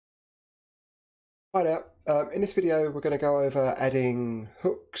Hi there. In this video we're going to go over adding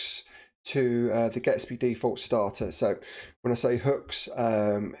hooks to the Gatsby default starter. So when I say hooks,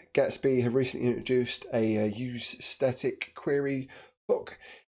 Gatsby have recently introduced a useStaticQuery hook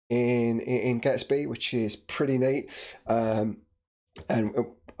in Gatsby, which is pretty neat. And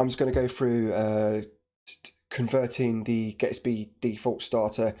I'm just going to go through converting the Gatsby default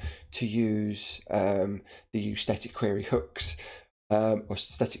starter to use the useStaticQuery hooks or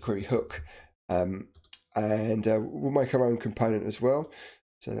static query hook. And we'll make our own component as well.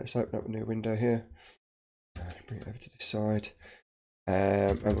 So let's open up a new window here. Bring it over to this side.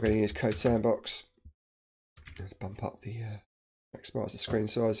 And we're going to use code sandbox. Let's bump up the maximize the screen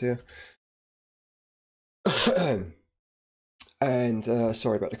size here. And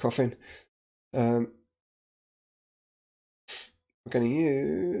sorry about the coughing. We're going to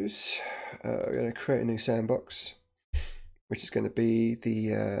use, we're going to create a new sandbox, which is going to be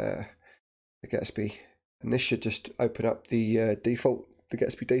the Gatsby, and this should just open up the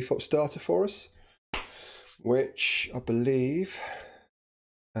Gatsby default starter for us, which I believe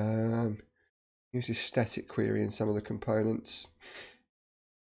uses static query in some of the components.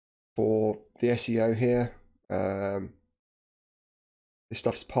 For the SEO here, this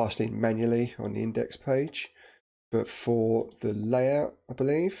stuff's passed in manually on the index page, but for the layout, I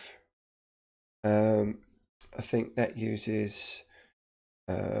believe, I think that uses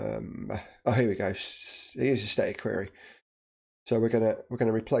oh, here we go. It uses static query. So we're gonna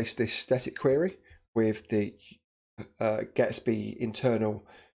replace this static query with the Gatsby internal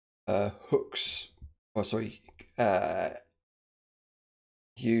hooks. Oh, sorry,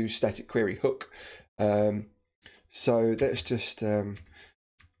 use static query hook. So let's just.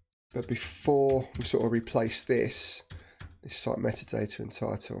 But before we sort of replace this site metadata and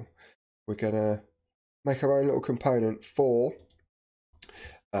title, we're gonna make our own little component for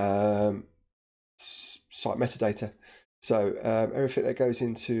site metadata. So everything that goes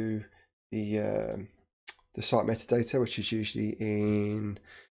into the site metadata, which is usually in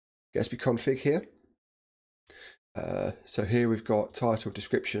Gatsby config here. So here we've got title,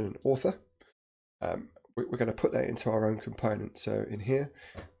 description, and author. We're going to put that into our own component. So in here,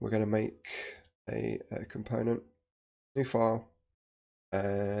 we're going to make a component, new file,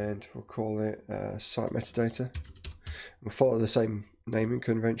 and we'll call it site metadata. We'll follow the same naming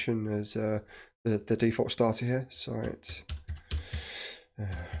convention as the default starter here, site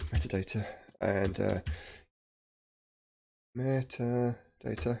metadata and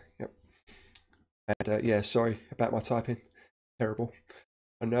metadata. Yep. And yeah, sorry about my typing, terrible,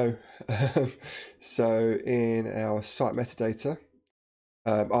 I know. So in our site metadata,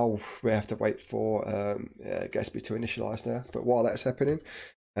 oh, we have to wait for Gatsby to initialize now. But while that's happening,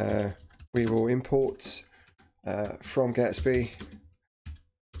 we will import from Gatsby.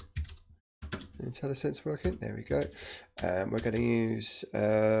 Intellisense working, there we go. We're going to use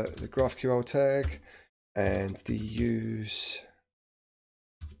the GraphQL tag and the use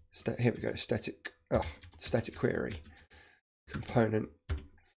here we go, static query component,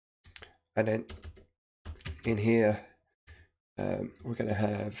 and then in here we're going to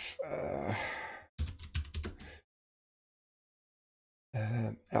have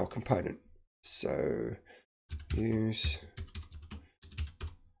our component. So use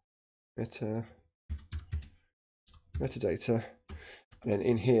metadata, and then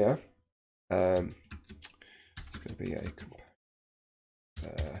in here it's going to be a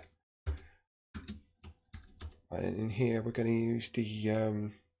and then in here we're going to use the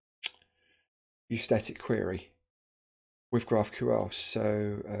static query with GraphQL.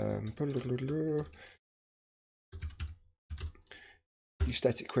 So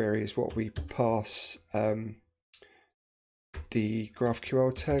static query is what we pass the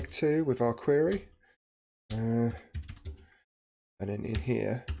GraphQL tag to with our query, and then in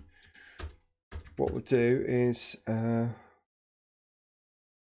here what we'll do is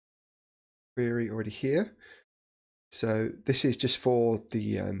query already here. So this is just for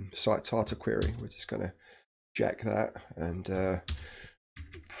the site title query. We're just going to jack that and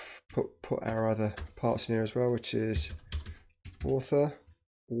put our other parts in here as well, which is author,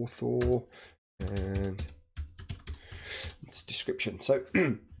 and it's description. So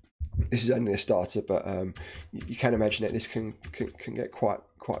this is only a starter, but you can imagine that this can get quite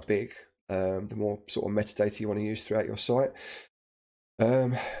big. The more sort of metadata you want to use throughout your site.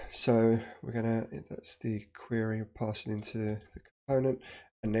 So we're gonna, that's the query, passing into the component,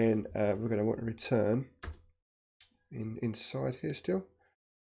 and then we're gonna want to return inside here still.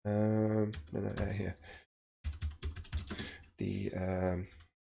 No, here. The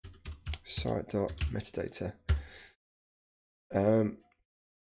site.metadata.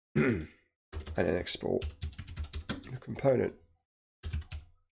 and then export the component.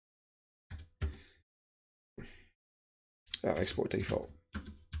 Export default.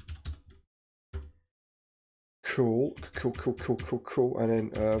 Cool. And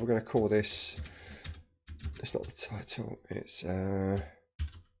then we're going to call this. It's not the title. It's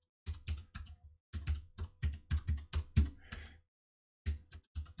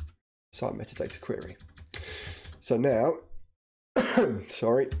site metadata query. So now,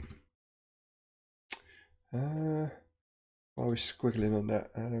 sorry. I was squiggling on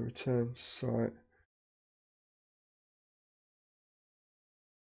that. Return site.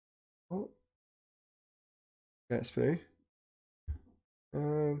 Oh, Gatsby.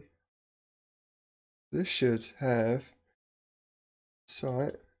 This should have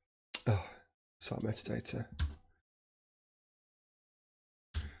site. Oh, site metadata.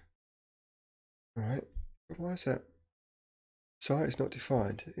 All right. Why is that? Site is not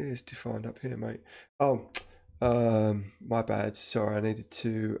defined. It is defined up here, mate. Oh, my bad. Sorry, I needed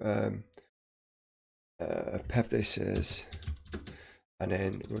to have this as, and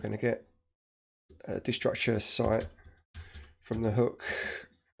then we're going to get a destructure site from the hook.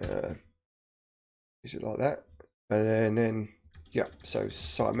 Use it like that, and then yeah. So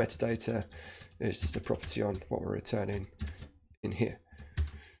site metadata is just a property on what we're returning in here.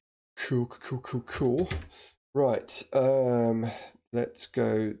 Cool. Right. Let's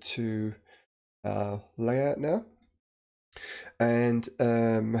go to layout now, and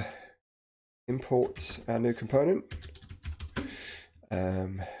import our new component.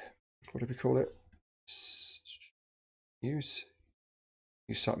 What do we call it? Use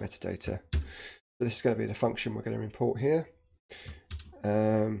site metadata. So this is going to be the function we're going to import here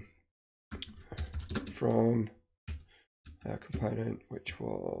from our component, which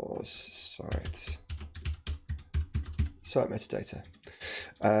was site metadata.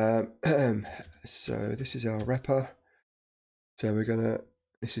 So this is our wrapper. So we're going to,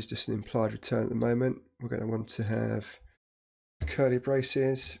 this is just an implied return at the moment. We're going to want to have curly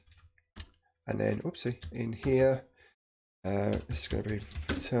braces, and then oopsie, in here this is going to be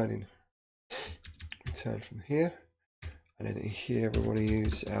return from here, and then in here we want to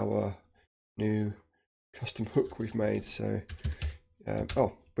use our new custom hook we've made. So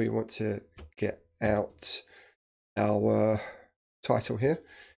we want to get out our title here.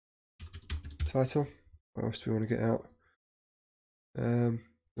 Title. What else do we want to get out?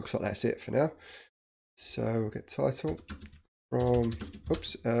 Looks like that's it for now. So we'll get title from,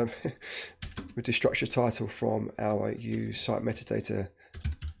 oops, we destructure title from our use site metadata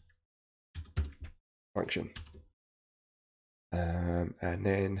function. And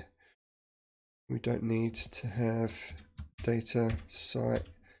then we don't need to have data site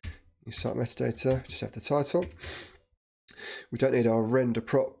metadata, just have the title. We don't need our render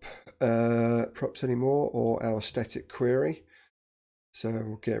props anymore, or our static query. So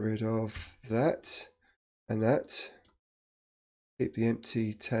we'll get rid of that and that. Keep the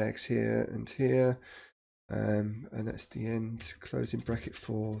empty tags here and here. And that's the end closing bracket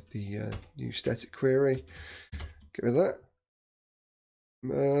for the new static query. Get rid of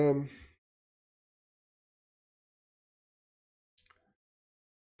that.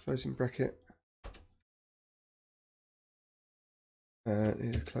 Closing bracket.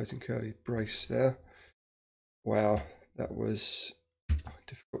 Need a closing curly brace there. Wow, that was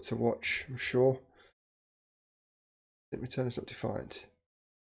difficult to watch, I'm sure. Return is not defined.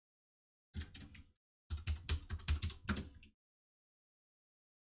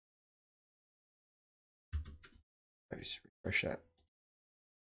 Maybe just refresh that.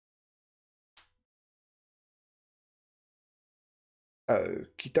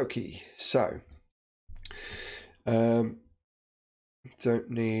 Okie dokie. So, don't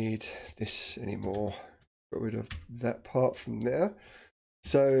need this anymore. Got rid of that part from there.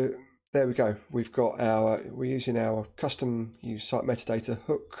 So there we go. We've got we're using our custom use site metadata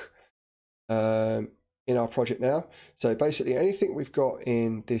hook in our project now. So basically anything we've got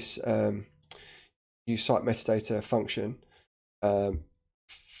in this use site metadata function,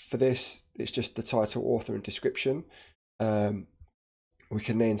 for this, it's just the title, author, and description. We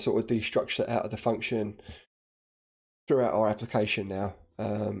can then sort of destructure out of the function throughout our application now,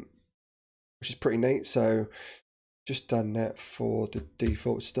 which is pretty neat. So just done that for the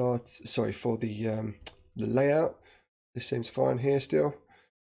default for the layout. This seems fine here still.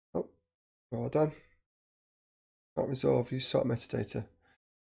 Oh, well done. Can't resolve use site metadata.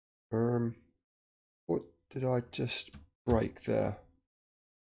 What did I just break there?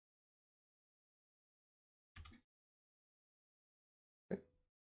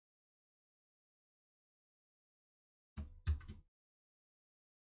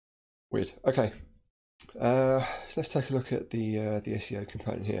 Weird. Okay. So let's take a look at the SEO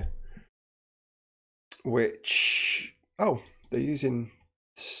component here, which they're using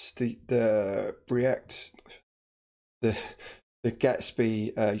the React, the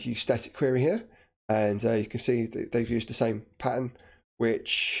Gatsby useStaticQuery here, and you can see that they've used the same pattern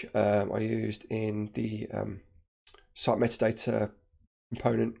which I used in the site metadata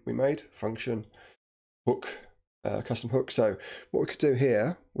component we made, function, hook, custom hook. So what we could do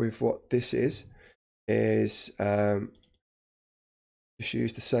here with what this is just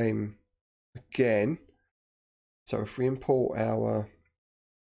use the same again. So if we import our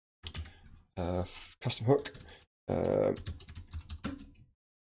custom hook, what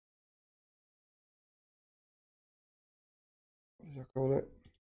did I call it?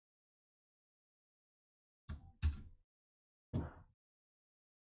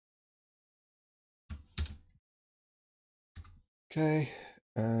 Okay,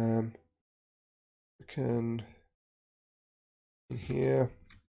 we can in here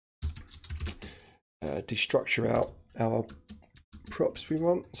destructure out our props we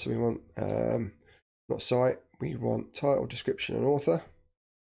want. So we want not site, we want title, description, and author.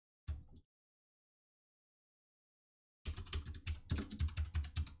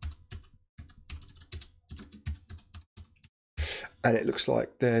 And it looks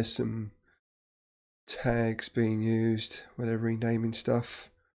like there's some tags being used where they're renaming stuff,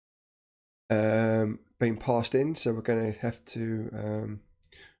 being passed in. So we're going to have to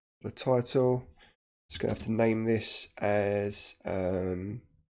put a title. Just going to have to name this as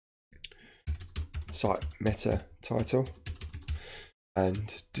site meta title,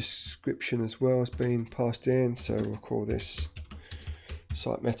 and description as well as being passed in. So we'll call this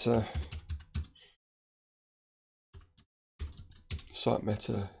site meta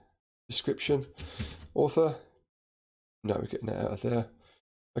description. Author, no, we're getting that out of there.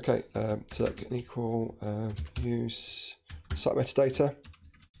 Okay, so that can equal use site metadata.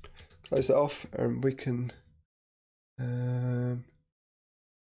 Close that off, and we can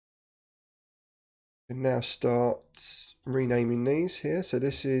now start renaming these here. So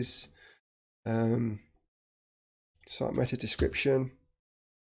this is site meta description,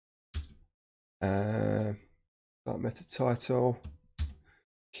 site meta title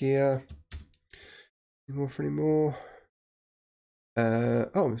here. Any more for any more?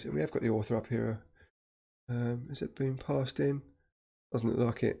 Oh, we have got the author up here. Is it being passed in? Doesn't look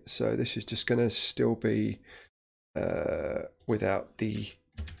like it. So this is just going to still be without the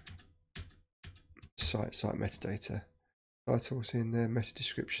site metadata. Titles in there, meta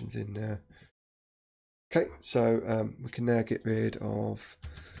descriptions in there. Okay, so we can now get rid of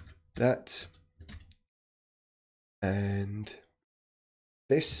that and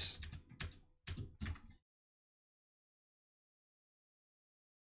this.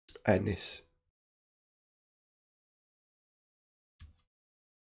 And this.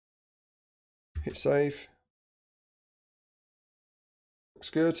 Hit save.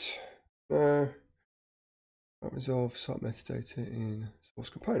 Looks good. Resolve site metadata in source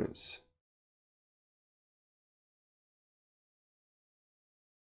components.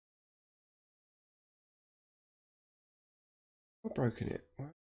 I've broken it.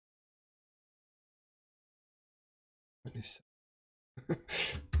 What?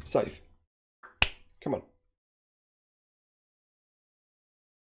 Save. Come on.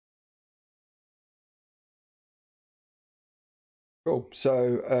 Cool.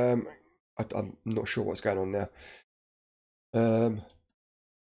 So I'm not sure what's going on now.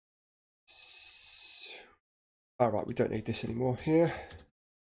 All right, we don't need this anymore here.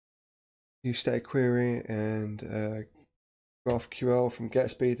 useStaticQuery and GraphQL from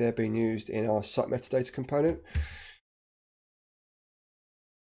Gatsby, they're being used in our site metadata component.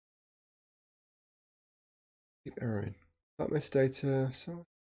 Keep erroring. Site metadata. So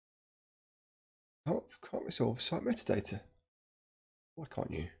can't resolve site metadata. Why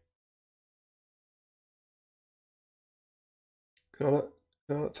can't you? Can I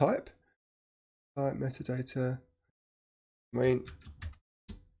not type? Site metadata. Main.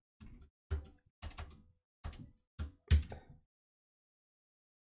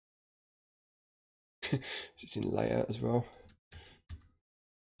 It's in layout as well.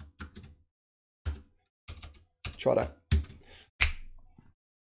 Try that.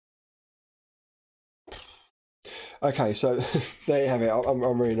 Okay, so there you have it.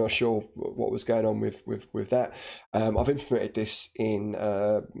 I'm really not sure what was going on with that. I've implemented this in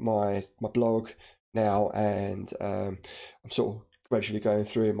my blog now, and I'm sort of gradually going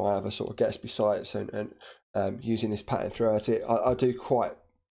through my other sort of Gatsby sites and using this pattern throughout it. I do quite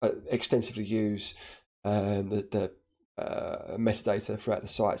extensively use the metadata throughout the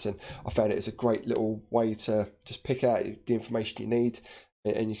sites, and I found it as a great little way to just pick out the information you need,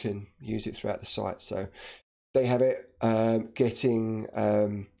 and you can use it throughout the site. So they have it, getting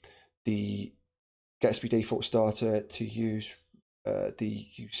the Gatsby default starter to use the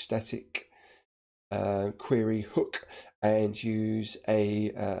useStaticQuery hook and use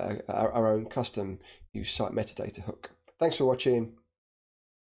our own custom use site metadata hook. Thanks for watching.